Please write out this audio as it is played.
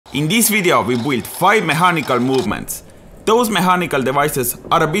In this video we built 5 mechanical movements. Those mechanical devices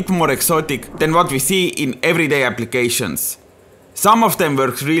are a bit more exotic than what we see in everyday applications. Some of them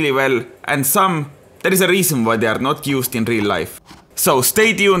work really well and some, there is a reason why they are not used in real life. So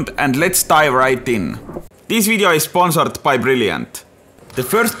stay tuned and let's dive right in. This video is sponsored by Brilliant. The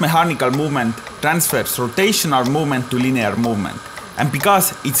first mechanical movement transfers rotational movement to linear movement. And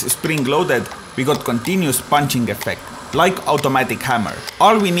because it's spring loaded, we got continuous punching effect, like automatic hammer.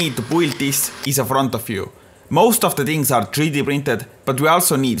 All we need to build this is a front of view. Most of the things are 3D printed, but we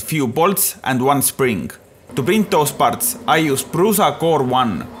also need few bolts and one spring. To print those parts, I used Prusa Core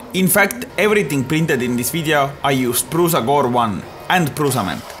 1. In fact, everything printed in this video, I used Prusa Core 1 and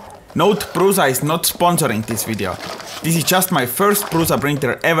Prusament. Note, Prusa is not sponsoring this video. This is just my first Prusa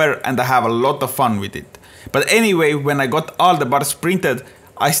printer ever and I have a lot of fun with it. But anyway, when I got all the parts printed,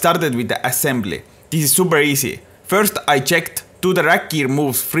 I started with the assembly. This is super easy. First I checked, do the rack gear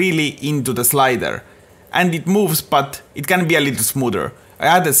moves freely into the slider. And it moves, but it can be a little smoother. I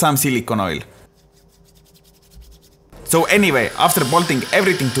added some silicone oil. So anyway, after bolting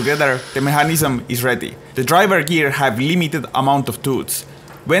everything together, the mechanism is ready. The driver gear have limited amount of tooths.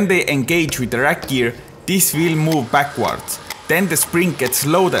 When they engage with the rack gear, this will move backwards. Then the spring gets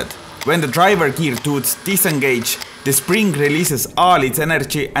loaded. When the driver gear tooths disengage, the spring releases all its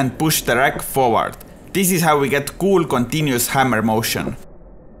energy and pushes the rack forward. This is how we get cool continuous hammer motion.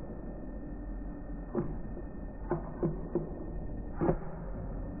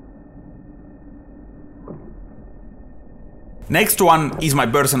 Next one is my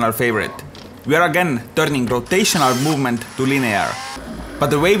personal favorite. We are again turning rotational movement to linear.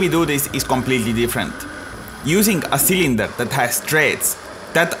 But the way we do this is completely different. Using a cylinder that has threads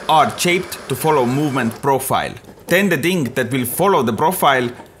that are shaped to follow movement profile. Then the thing that will follow the profile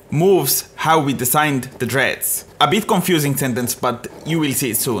moves how we designed the threads. A bit confusing sentence, but you will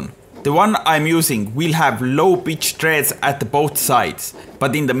see it soon. The one I'm using will have low pitch threads at both sides,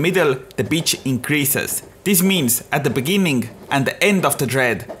 but in the middle the pitch increases. This means at the beginning and the end of the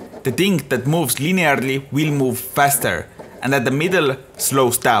thread, the thing that moves linearly will move faster, and at the middle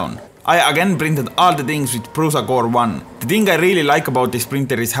slows down. I again printed all the things with Prusa Core 1. The thing I really like about this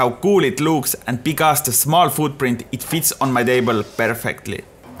printer is how cool it looks, and because the small footprint, it fits on my table perfectly.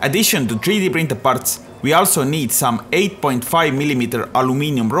 Addition to 3D printed parts, we also need some 8.5mm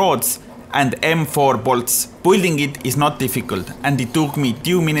aluminum rods and M4 bolts. Building it is not difficult and it took me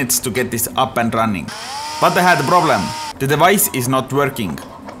 2 minutes to get this up and running. But I had a problem. The device is not working.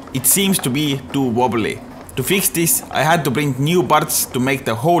 It seems to be too wobbly. To fix this, I had to print new parts to make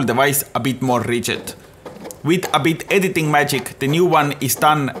the whole device a bit more rigid. With a bit editing magic, the new one is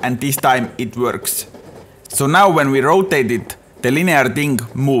done and this time it works. So now when we rotate it, the linear thing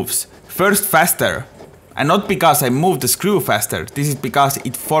moves. First faster. And not because I moved the screw faster, this is because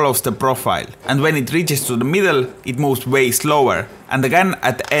it follows the profile. And when it reaches to the middle, it moves way slower. And again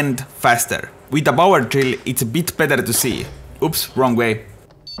at the end, faster. With a power drill, it's a bit better to see. Oops, wrong way.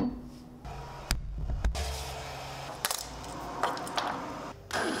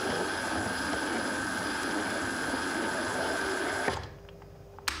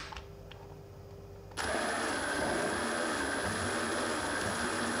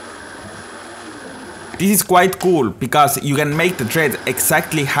 This is quite cool because you can make the thread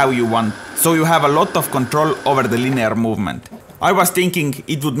exactly how you want, so you have a lot of control over the linear movement. I was thinking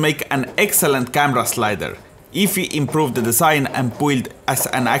it would make an excellent camera slider, if we improve the design and build as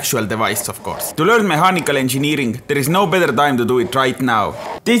an actual device, of course. To learn mechanical engineering, there is no better time to do it right now.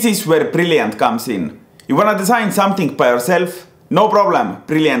 This is where Brilliant comes in. You wanna design something by yourself? No problem,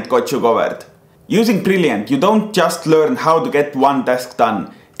 Brilliant got you covered. Using Brilliant, you don't just learn how to get one task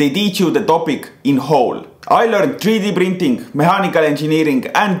done. They teach you the topic in whole. I learned 3D printing, mechanical engineering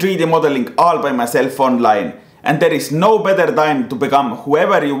and 3D modeling all by myself online. And there is no better time to become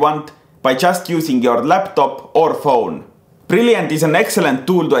whoever you want by just using your laptop or phone. Brilliant is an excellent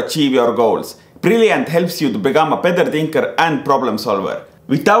tool to achieve your goals. Brilliant helps you to become a better thinker and problem solver.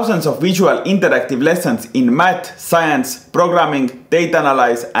 With thousands of visual interactive lessons in math, science, programming, data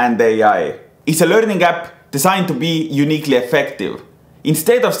analysis and AI. It's a learning app designed to be uniquely effective.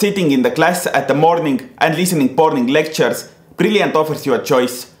 Instead of sitting in the class at the morning and listening boring lectures, Brilliant offers you a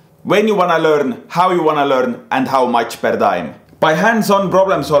choice. When you wanna learn, how you wanna learn, and how much per time. By hands-on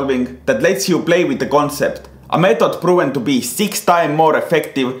problem solving that lets you play with the concept, a method proven to be 6 times more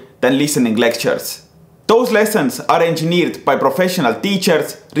effective than listening lectures. Those lessons are engineered by professional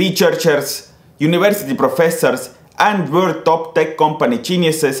teachers, researchers, university professors, and world top tech company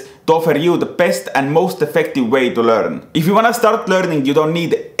geniuses to offer you the best and most effective way to learn. If you wanna start learning, you don't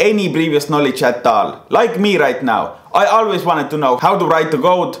need any previous knowledge at all. Like me right now, I always wanted to know how to write the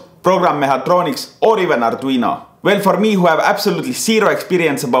code, program mechatronics, or even Arduino. Well, for me who have absolutely zero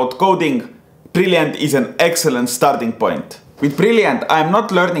experience about coding, Brilliant is an excellent starting point. With Brilliant, I am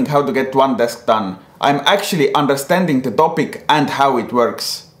not learning how to get one task done. I am actually understanding the topic and how it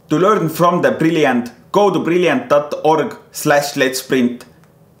works. To learn from the Brilliant, go to brilliant.org/letsprint.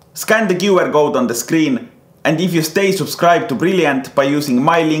 Scan the QR code on the screen, and if you stay subscribed to Brilliant by using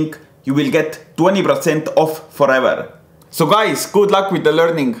my link, you will get 20% off forever. So guys, good luck with the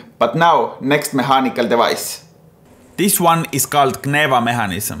learning, but now, next mechanical device. This one is called Gneva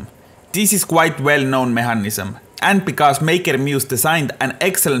mechanism. This is quite well-known mechanism, and because MakerMuse designed an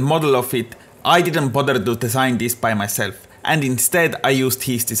excellent model of it, I didn't bother to design this by myself, and instead I used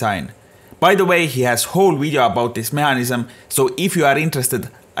his design. By the way, he has whole video about this mechanism, so if you are interested,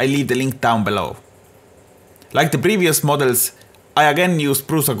 I leave the link down below. Like the previous models, I again used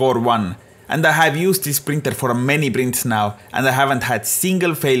Prusa Core 1, and I have used this printer for many prints now, and I haven't had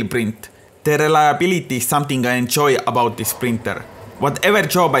single fail print. The reliability is something I enjoy about this printer. Whatever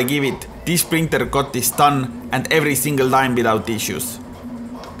job I give it, this printer got this done, and every single time without issues.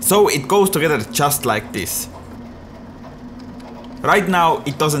 So it goes together just like this. Right now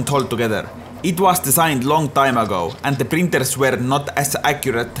it doesn't hold together. It was designed long time ago and the printers were not as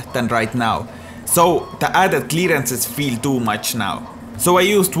accurate than right now. So the added clearances feel too much now. So I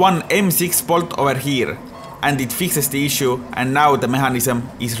used one M6 bolt over here and it fixes the issue, and now the mechanism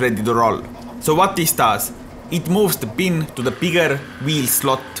is ready to roll. So what this does? It moves the pin to the bigger wheel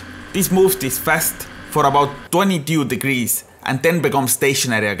slot. This moves this fast for about 22 degrees and then becomes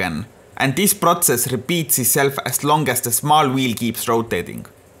stationary again. And this process repeats itself as long as the small wheel keeps rotating.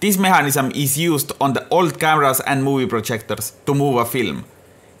 This mechanism is used on the old cameras and movie projectors to move a film.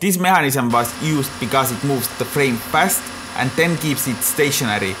 This mechanism was used because it moves the frame fast and then keeps it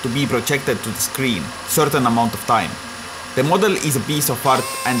stationary to be projected to the screen certain amount of time. The model is a piece of art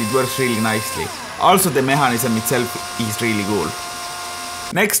and it works really nicely. Also the mechanism itself is really cool.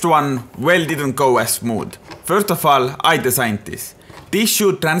 Next one, well, didn't go as smooth. First of all, I designed this. This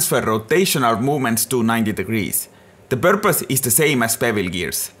should transfer rotational movements to 90 degrees. The purpose is the same as bevel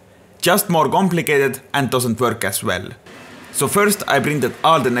gears, just more complicated and doesn't work as well. So first I printed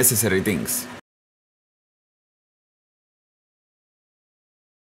all the necessary things.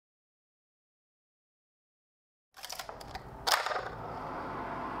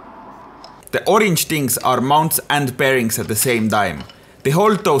 The orange things are mounts and bearings at the same time. They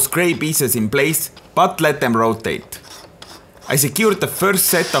hold those grey pieces in place, but let them rotate. I secured the first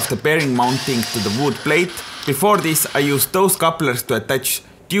set of the bearing mounting to the wood plate. Before this I used those couplers to attach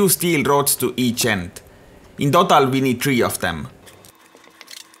 2 steel rods to each end. In total we need 3 of them.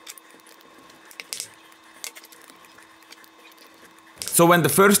 So when the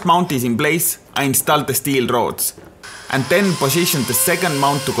first mount is in place, I installed the steel rods and then positioned the second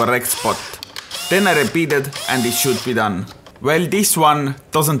mount to correct spot. Then I repeated and it should be done. Well, this one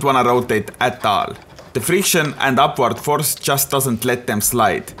doesn't wanna rotate at all. The friction and upward force just doesn't let them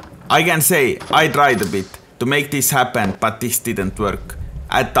slide. I can say I tried a bit to make this happen, but this didn't work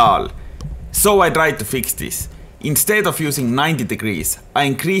at all. So I tried to fix this. Instead of using 90 degrees, I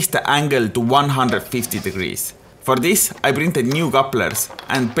increased the angle to 150 degrees. For this, I printed new couplers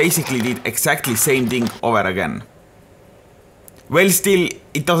and basically did exactly same thing over again. Well, still,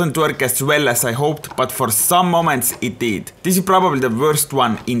 it doesn't work as well as I hoped, but for some moments it did. This is probably the worst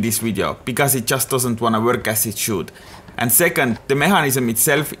one in this video, because it just doesn't wanna work as it should. And second, the mechanism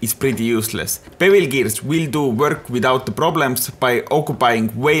itself is pretty useless. Bevel gears will do work without the problems by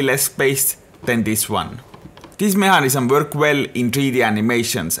occupying way less space than this one. This mechanism works well in 3D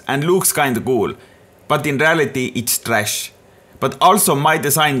animations and looks kinda cool, but in reality it's trash. But also my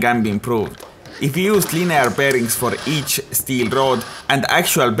design can be improved. If you used linear bearings for each steel rod and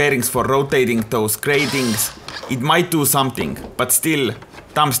actual bearings for rotating those grey things, it might do something, but still,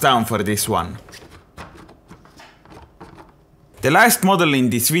 thumbs down for this one. The last model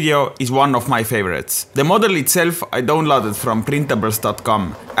in this video is one of my favorites. The model itself I downloaded from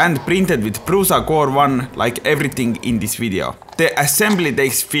printables.com and printed with Prusa Core 1 like everything in this video. The assembly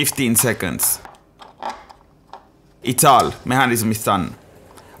takes 15 seconds. It's all, mechanism is done.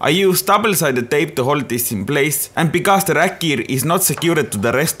 I used double-sided tape to hold this in place, and because the rack gear is not secured to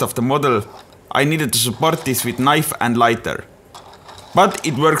the rest of the model, I needed to support this with knife and lighter. But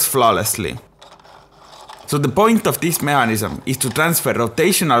it works flawlessly. So the point of this mechanism is to transfer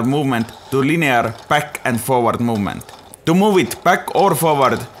rotational movement to linear back and forward movement. To move it back or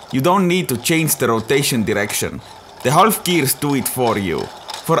forward, you don't need to change the rotation direction. The half gears do it for you.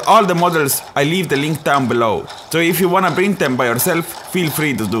 For all the models, I leave the link down below, so if you wanna print them by yourself, feel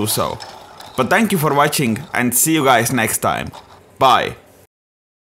free to do so. But thank you for watching and see you guys next time. Bye.